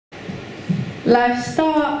Life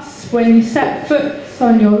starts when you set foot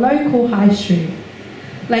on your local high street.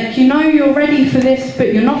 Like, you know you're ready for this,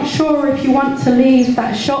 but you're not sure if you want to leave.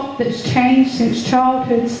 That shop that's changed since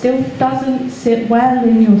childhood still doesn't sit well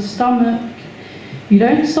in your stomach. You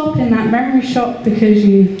don't stop in that memory shop because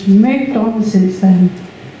you've moved on since then.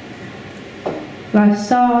 Life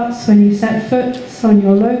starts when you set foot on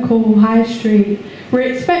your local high street.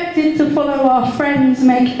 We're expected to follow our friends,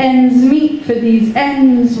 make ends meet for these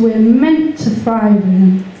ends we're meant to thrive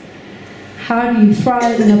in. How do you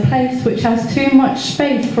thrive in a place which has too much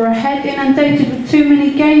space for a head inundated with too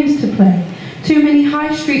many games to play? Too many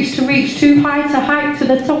high streets to reach, too high to hike to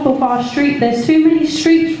the top of our street. There's too many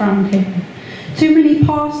streets round here. Too many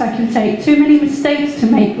paths I can take, too many mistakes to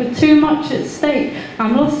make, with too much at stake.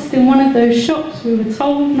 I'm lost in one of those shops we were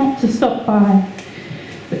told not to stop by.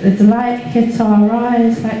 But the delight hits our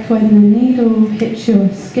eyes like when the needle hits your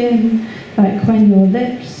skin, like when your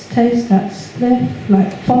lips taste that spliff,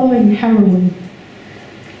 like following heroin.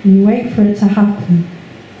 And you wait for it to happen,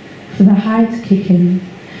 for the high to kick in.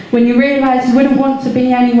 When you realise you wouldn't want to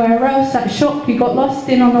be anywhere else, that shop you got lost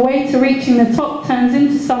in on the way to reaching the top turns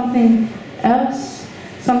into something else,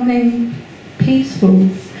 something peaceful.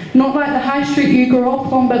 Not like the high street you grew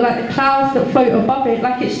up on, but like the clouds that float above it,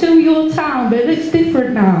 like it's still your town, but it looks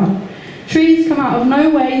different now. Trees come out of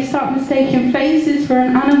nowhere, you start mistaking faces for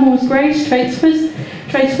an animal's grace, trace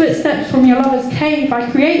footsteps from your lover's cave.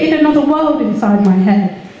 I created another world inside my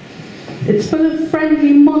head. It's full of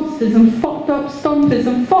friendly monsters and fucked up stompers,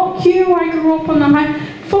 and fuck you, I grew up on the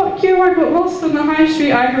fuck you, I got lost on the high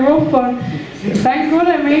street I grew up on. Thank God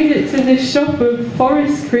I made it to this shop of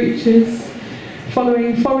forest creatures.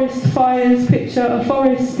 Following forest fires, picture a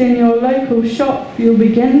forest in your local shop. You'll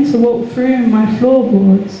begin to walk through my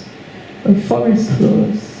floorboards of forest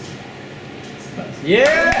floors.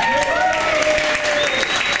 Yeah!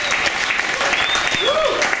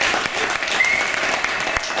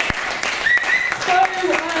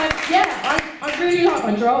 I really like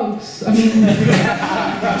my drugs. I mean,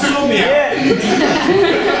 Show me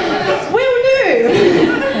will do.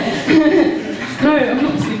 No, I'm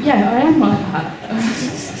not. Yeah, I am like that.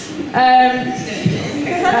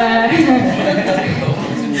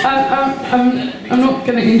 I'm not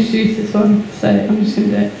going to introduce this one, so I'm just going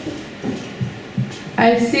to do it.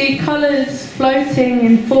 I see colours floating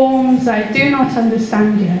in forms I do not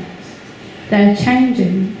understand yet. They're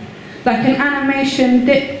changing. Like an animation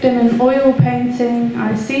dipped in an oil painting,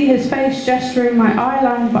 I see his face gesturing my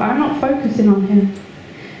eyeline, but I'm not focusing on him.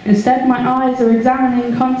 Instead, my eyes are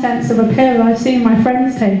examining contents of a pill I see my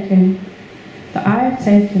friends taking, that I've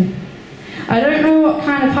taken. I don't know what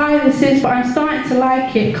kind of high this is, but I'm starting to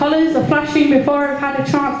like it. Colours are flashing before I've had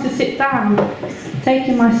a chance to sit down,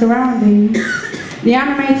 taking my surroundings. The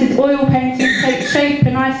animated oil painting takes shape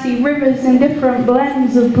and I see rivers in different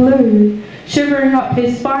blends of blue, shivering up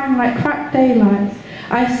his spine like cracked daylight.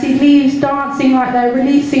 I see leaves dancing like they're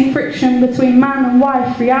releasing friction between man and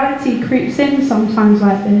wife. Reality creeps in sometimes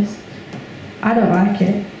like this. I don't like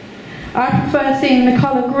it. I prefer seeing the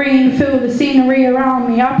colour green fill the scenery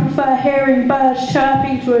around me. I prefer hearing birds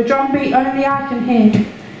chirping to a drumbeat only I can hear.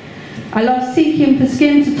 I love seeking for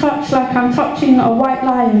skin to touch like I'm touching a white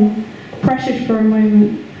lion, precious for a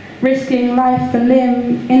moment, risking life and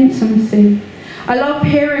limb intimacy. I love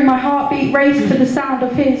hearing my heartbeat race to the sound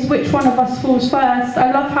of his. Which one of us falls first?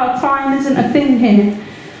 I love how time isn't a thing here.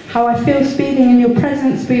 How I feel speeding in your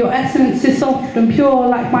presence, but your essence is soft and pure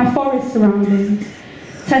like my forest surroundings.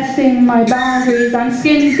 Testing my boundaries, I'm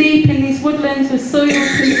skin deep in these woodlands with soil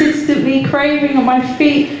consistently craving at my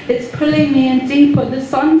feet. It's pulling me in deeper. The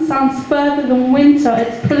sun sounds further than winter.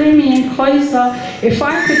 It's pulling me in closer. If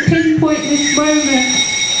I could pinpoint this moment,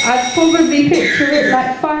 I'd probably picture it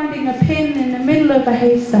like finding a pin in the middle of a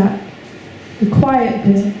haystack. The quiet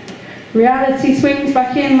bit. Reality swings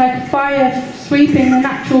back in like a fire sweeping the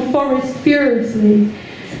natural forest furiously.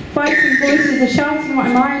 Fighting voices are shouting my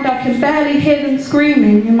mind. I can barely hear them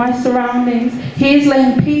screaming in my surroundings. He is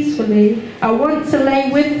laying peacefully. I want to lay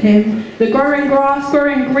with him. The growing grass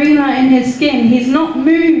growing greener in his skin. He's not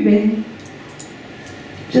moving,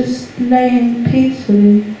 just laying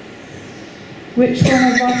peacefully. Which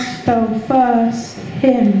one of us fell first?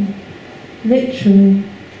 Him, literally.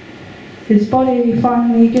 His body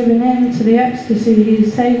finally giving in to the ecstasy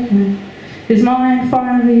he's taken. His mind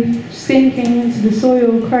finally sinking into the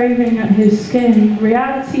soil, craving at his skin.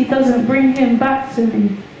 Reality doesn't bring him back to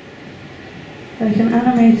me. Like an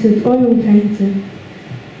animated oil painting.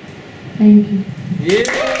 Thank you.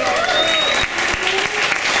 Yeah.